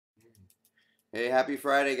Hey, happy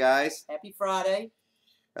Friday, guys. Happy Friday.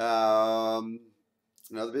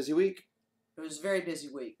 Another busy week. It was a very busy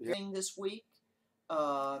week. Yeah. This week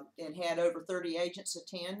and had over 30 agents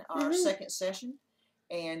attend our second session.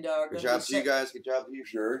 And good job to you guys. Good job to you,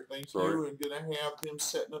 sure. Thank you. And going to have them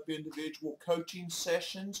setting up individual coaching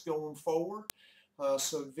sessions going forward.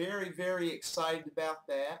 So very, very excited about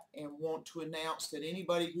that, and want to announce that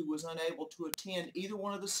anybody who was unable to attend either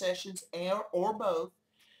one of the sessions or both,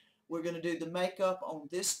 we're going to do the makeup on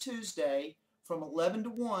this Tuesday from 11 to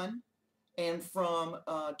 1 and from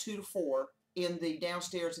 2 to 4 in the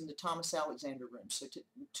downstairs in the Thomas Alexander room. So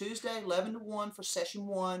Tuesday, 11 to 1 for session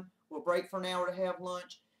 1. We'll break for an hour to have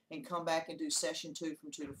lunch and come back and do session 2 from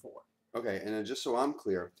 2 to 4. Okay, and then just so I'm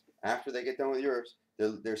clear, after they get done with yours,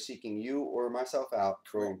 they're seeking you or myself out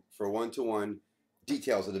for one-to-one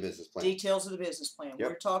details of the business plan. Details of the business plan. Yep.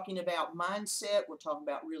 We're talking about mindset. We're talking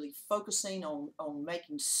about really focusing on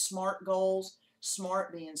making SMART goals.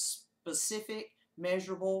 SMART being specific,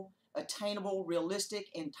 measurable, attainable, realistic,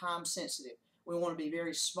 and time sensitive. We want to be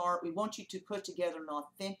very smart. We want you to put together an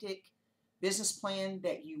authentic business plan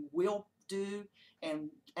that you will do. And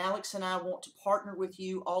Alex and I want to partner with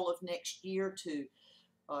you all of next year to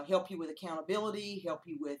help you with accountability, help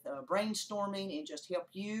you with brainstorming, and just help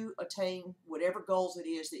you attain whatever goals it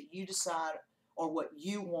is that you decide or what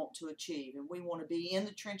you want to achieve. And we want to be in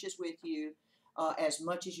the trenches with you as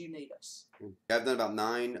much as you need us. I've done about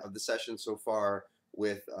 9 of the sessions so far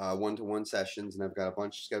with one-to-one sessions, and I've got a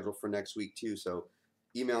bunch scheduled for next week too. So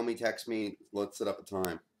email me, text me, let's set up a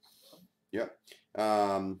time. Yep.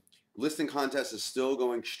 Listing contest is still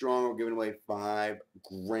going strong. We're giving away $5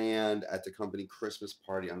 grand at the company Christmas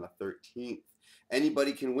party on the 13th.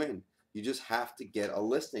 Anybody can win. You just have to get a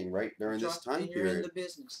listing right during this time period. Then you're in the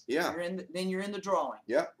business. Yeah. Then you're in the drawing.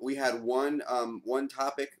 Yep. We had one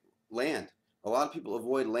topic, land. A lot of people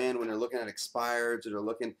avoid land when they're looking at expireds or they're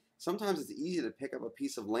looking. Sometimes it's easy to pick up a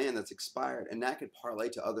piece of land that's expired, and that could parlay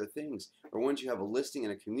to other things. Or once you have a listing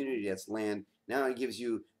in a community that's land, now it gives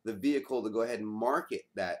you the vehicle to go ahead and market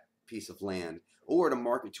that piece of land or to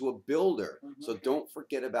market to a builder. So don't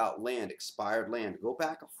forget about land, expired land. Go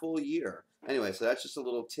back a full year. Anyway, so that's just a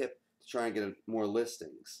little tip to try and get more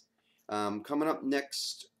listings. Coming up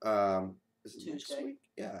next, is it Tuesday. Next week?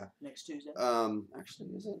 Yeah. Next Tuesday. Actually,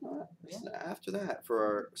 is it not? It's after that for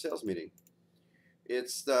our sales meeting.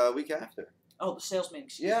 It's the week after. Oh, the sales meeting.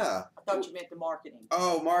 Yeah. I thought you meant the marketing.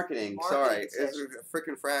 Oh, marketing. Sorry. It's a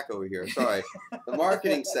freaking frack over here. Sorry. The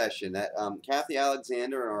marketing session that Kathy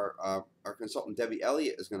Alexander and our consultant Debbie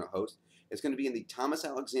Elliott is going to host. It's going to be in the Thomas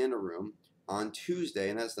Alexander room on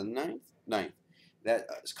Tuesday, and that's the 9th.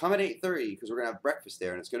 That's come at 8:30 because we're going to have breakfast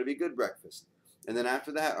there, and it's going to be a good breakfast. And then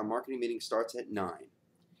after that, our marketing meeting starts at 9.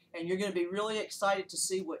 And you're going to be really excited to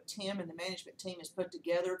see what Tim and the management team has put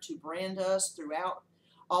together to brand us throughout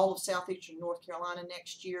all of southeastern North Carolina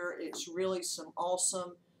next year. It's really some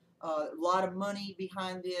awesome, a lot of money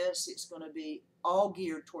behind this. It's going to be all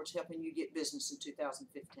geared towards helping you get business in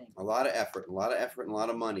 2015. A lot of effort, and a lot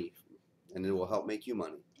of money, and it will help make you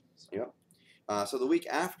money. Yep. So the week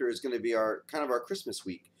after is going to be our Christmas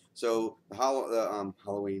week. So the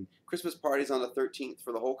Halloween Christmas party's on the 13th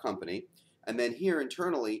for the whole company, and then here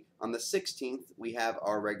internally on the 16th we have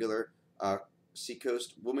our regular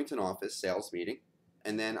Seacoast Wilmington office sales meeting.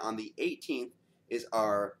 And then on the 18th is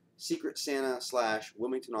our Secret Santa /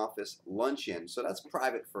 Wilmington office luncheon. So that's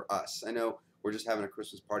private for us. I know we're just having a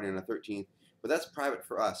Christmas party on the 13th, but that's private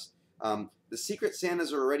for us. The Secret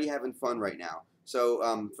Santas are already having fun right now.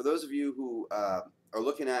 So for those of you who are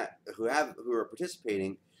looking at, who are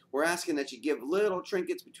participating, we're asking that you give little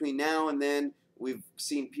trinkets between now and then. We've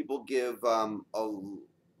seen people give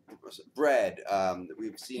bread.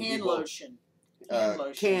 We've seen hand people, lotion.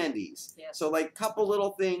 Candies. Yes. So like couple little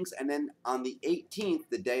things, and then on the 18th,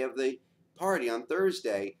 the day of the party on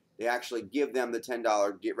Thursday, they actually give them the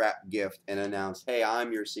 $10 wrap gift and announce, "Hey,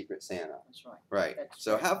 I'm your Secret Santa." That's right. Right. That's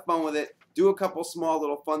so right. Have fun with it. Do a couple small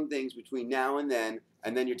little fun things between now and then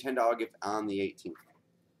your $10 gift on the 18th.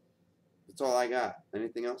 That's all I got.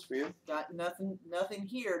 Anything else for you? Got nothing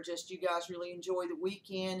here. Just you guys really enjoy the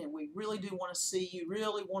weekend, and we really do want to see you.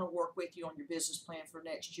 Really want to work with you on your business plan for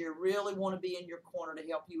next year. Really want to be in your corner to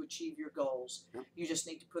help you achieve your goals. Yep. You just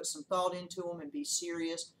need to put some thought into them and be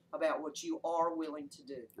serious about what you are willing to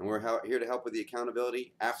do. And we're here to help with the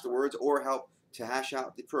accountability afterwards, or help to hash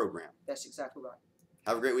out the program. That's exactly right.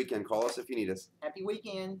 Have a great weekend. Call us if you need us. Happy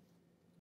weekend.